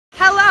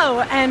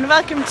Hello and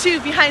welcome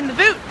to Behind the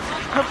Boot.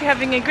 Hope you're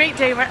having a great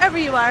day wherever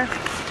you are.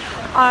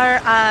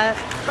 Our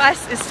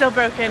bus is still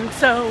broken,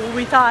 so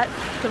we thought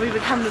that we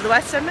would come to the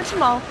West Edmonton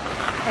Mall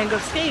and go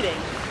skating.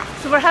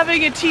 So we're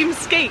having a team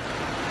skate.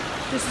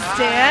 This is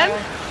Dan.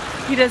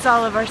 He does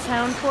all of our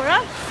sound for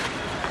us.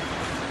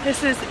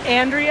 This is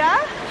Andrea.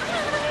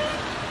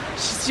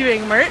 She's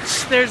doing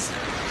merch. There's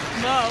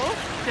Mo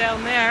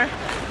down there.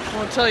 I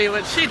won't tell you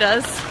what she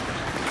does,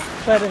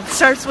 but it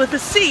starts with a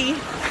C.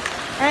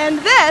 And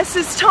this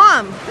is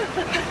Tom.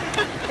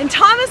 And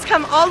Tom has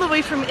come all the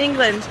way from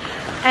England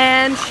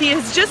and he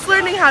is just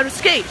learning how to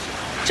skate.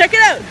 Check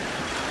it out.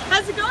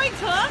 How's it going,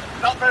 Tom?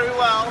 Not very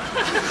well.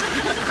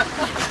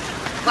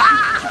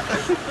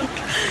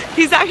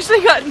 He's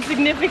actually gotten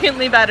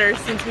significantly better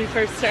since we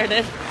first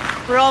started.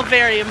 We're all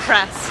very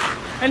impressed.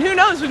 And who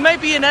knows, we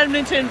might be in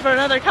Edmonton for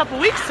another couple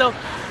weeks, so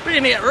we're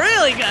gonna get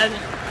really good.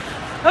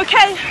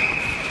 Okay,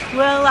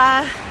 we'll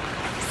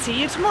see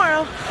you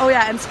tomorrow. Oh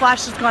yeah, and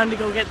Splash has gone to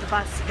go get the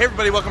bus. Hey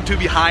everybody, welcome to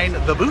Behind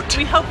the Boot.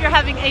 We hope you're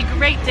having a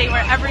great day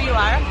wherever you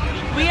are.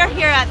 We are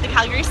here at the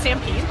Calgary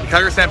Stampede.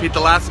 Calgary Stampede, the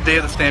last day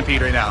of the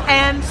Stampede right now.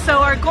 And so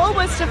our goal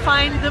was to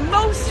find the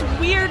most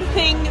weird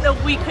thing that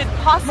we could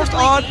possibly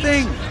eat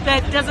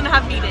that doesn't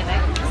have meat in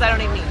it, because I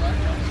don't eat meat.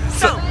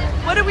 So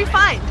what did we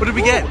find? What did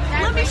we get?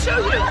 Let me show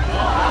you.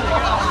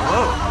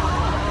 Whoa.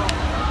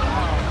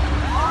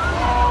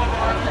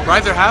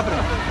 Rides are happening.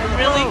 I'm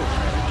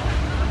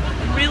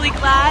really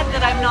glad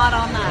that I'm not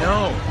on that.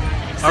 No.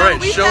 So all right,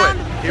 we show found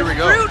it. Here we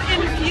go.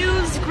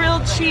 Fruit-infused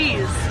grilled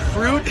cheese.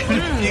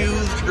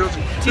 Fruit-infused grilled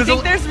cheese. Do you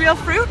think there's real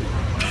fruit?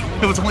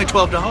 It was only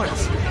 $12.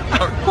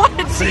 What a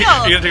deal. So you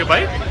gonna take a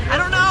bite? I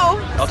don't know.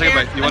 I'll take a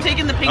bite. I'm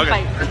taking the pink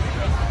bite.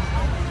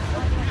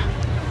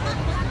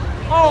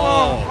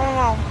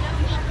 Oh.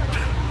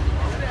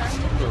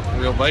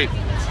 Real bite.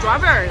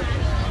 Strawberry.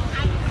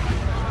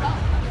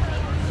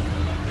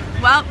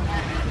 Well.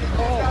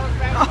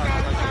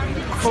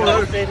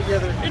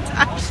 It's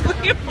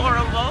actually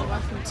horrible.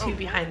 Welcome to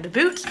Behind the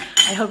Boot.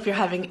 I hope you're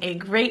having a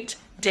great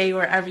day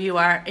wherever you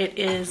are. It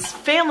is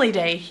Family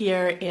Day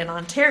here in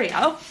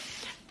Ontario,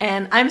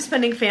 and I'm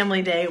spending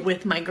Family Day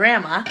with my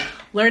grandma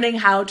learning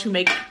how to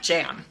make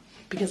jam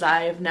because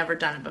I have never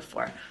done it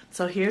before.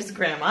 So here's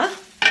Grandma.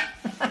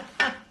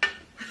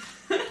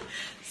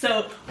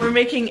 So we're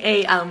making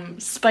a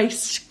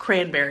spiced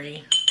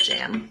cranberry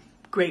jam,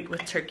 great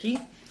with turkey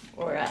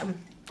or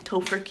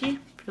tofurkey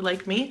if you're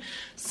like me.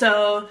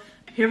 So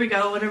here we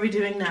go. What are we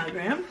doing now,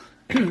 Graham?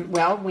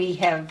 Well, we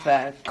have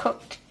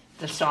cooked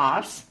the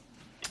sauce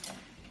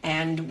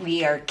and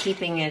we are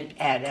keeping it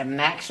at a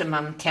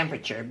maximum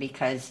temperature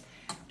because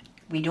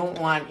we don't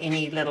want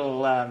any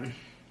little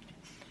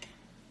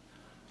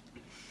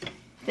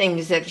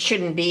things that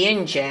shouldn't be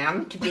in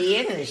jam to be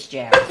in this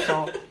jam.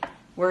 So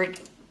we're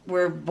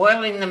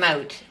boiling them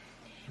out.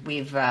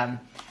 We've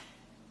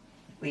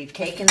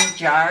taken the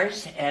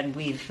jars and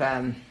we've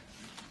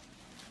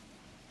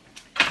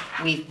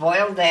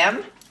boiled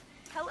them.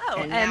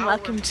 Hello and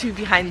welcome to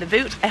Behind the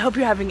Boot. I hope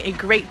you're having a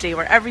great day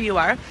wherever you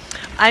are.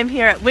 I'm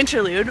here at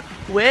Winterlude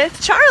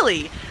with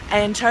Charlie,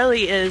 and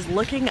Charlie is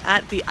looking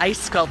at the ice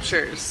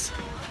sculptures.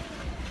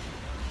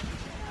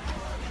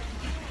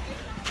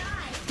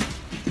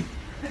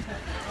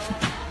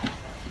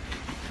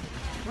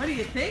 What do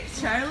you think,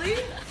 Charlie?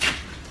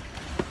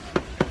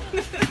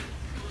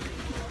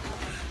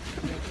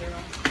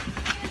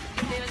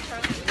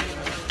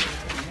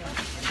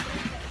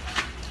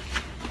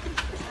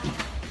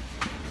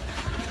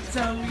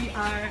 So we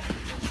are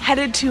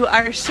headed to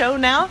our show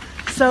now,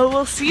 so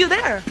we'll see you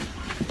there.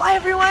 Bye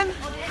everyone.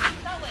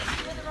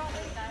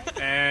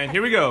 And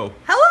here we go.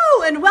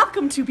 Hello and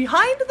welcome to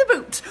Behind the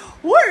Boot.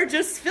 We're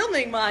just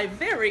filming my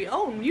very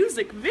own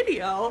music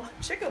video.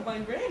 Check out my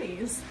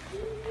grannies.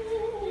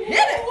 Hit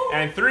it!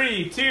 And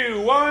 3,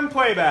 2, 1,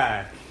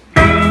 playback.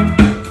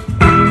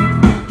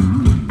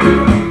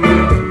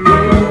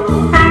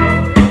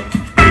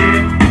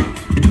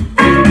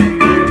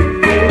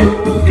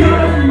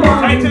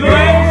 Tight to the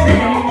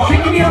legs.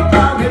 Shaking your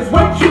bum is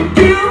what you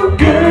do.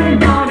 Good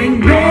morning,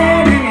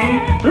 Granny.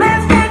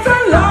 Let's dance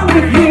along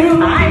with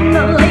you. I'm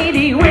the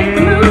lady with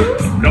the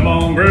moves. Come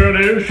on,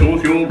 Granny, show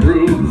us your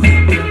grooves.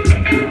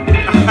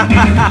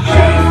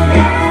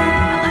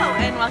 Hello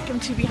and welcome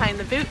to Behind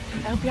the Boot.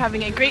 I hope you're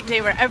having a great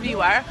day wherever you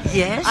are.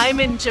 Yes. I'm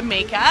in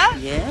Jamaica.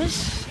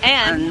 Yes.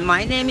 And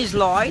my name is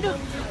Lloyd.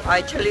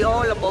 I tell you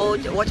all about,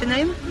 what's your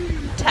name?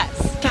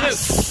 Tess.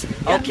 Tess.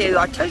 Yeah. Okay,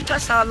 I'll tell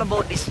Tess all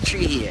about this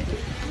tree here.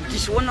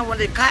 This one of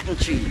the cotton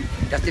tree.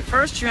 That's the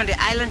first tree on the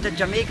island of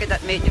Jamaica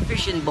that made the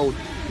fishing boat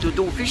to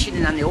do fishing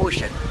in the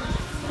ocean.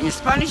 In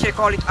Spanish they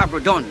call it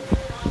abrodon,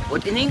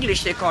 but in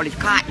English they call it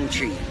cotton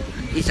tree.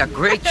 It's a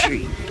great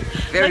tree.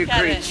 Very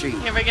great tree.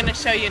 Here, we're going to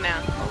show you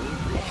now.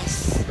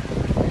 Yes.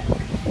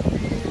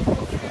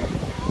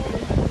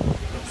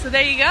 So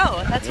there you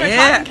go. That's where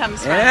cotton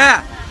comes from.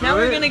 Yeah. Now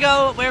we're going to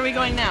go, where are we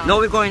going now? No,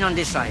 we're going on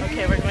this side.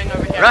 Okay, we're going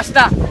over here.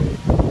 Rasta.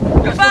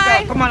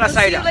 Goodbye. Come on, We'll see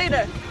side. you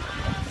later.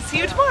 See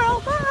you tomorrow.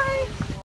 Bye.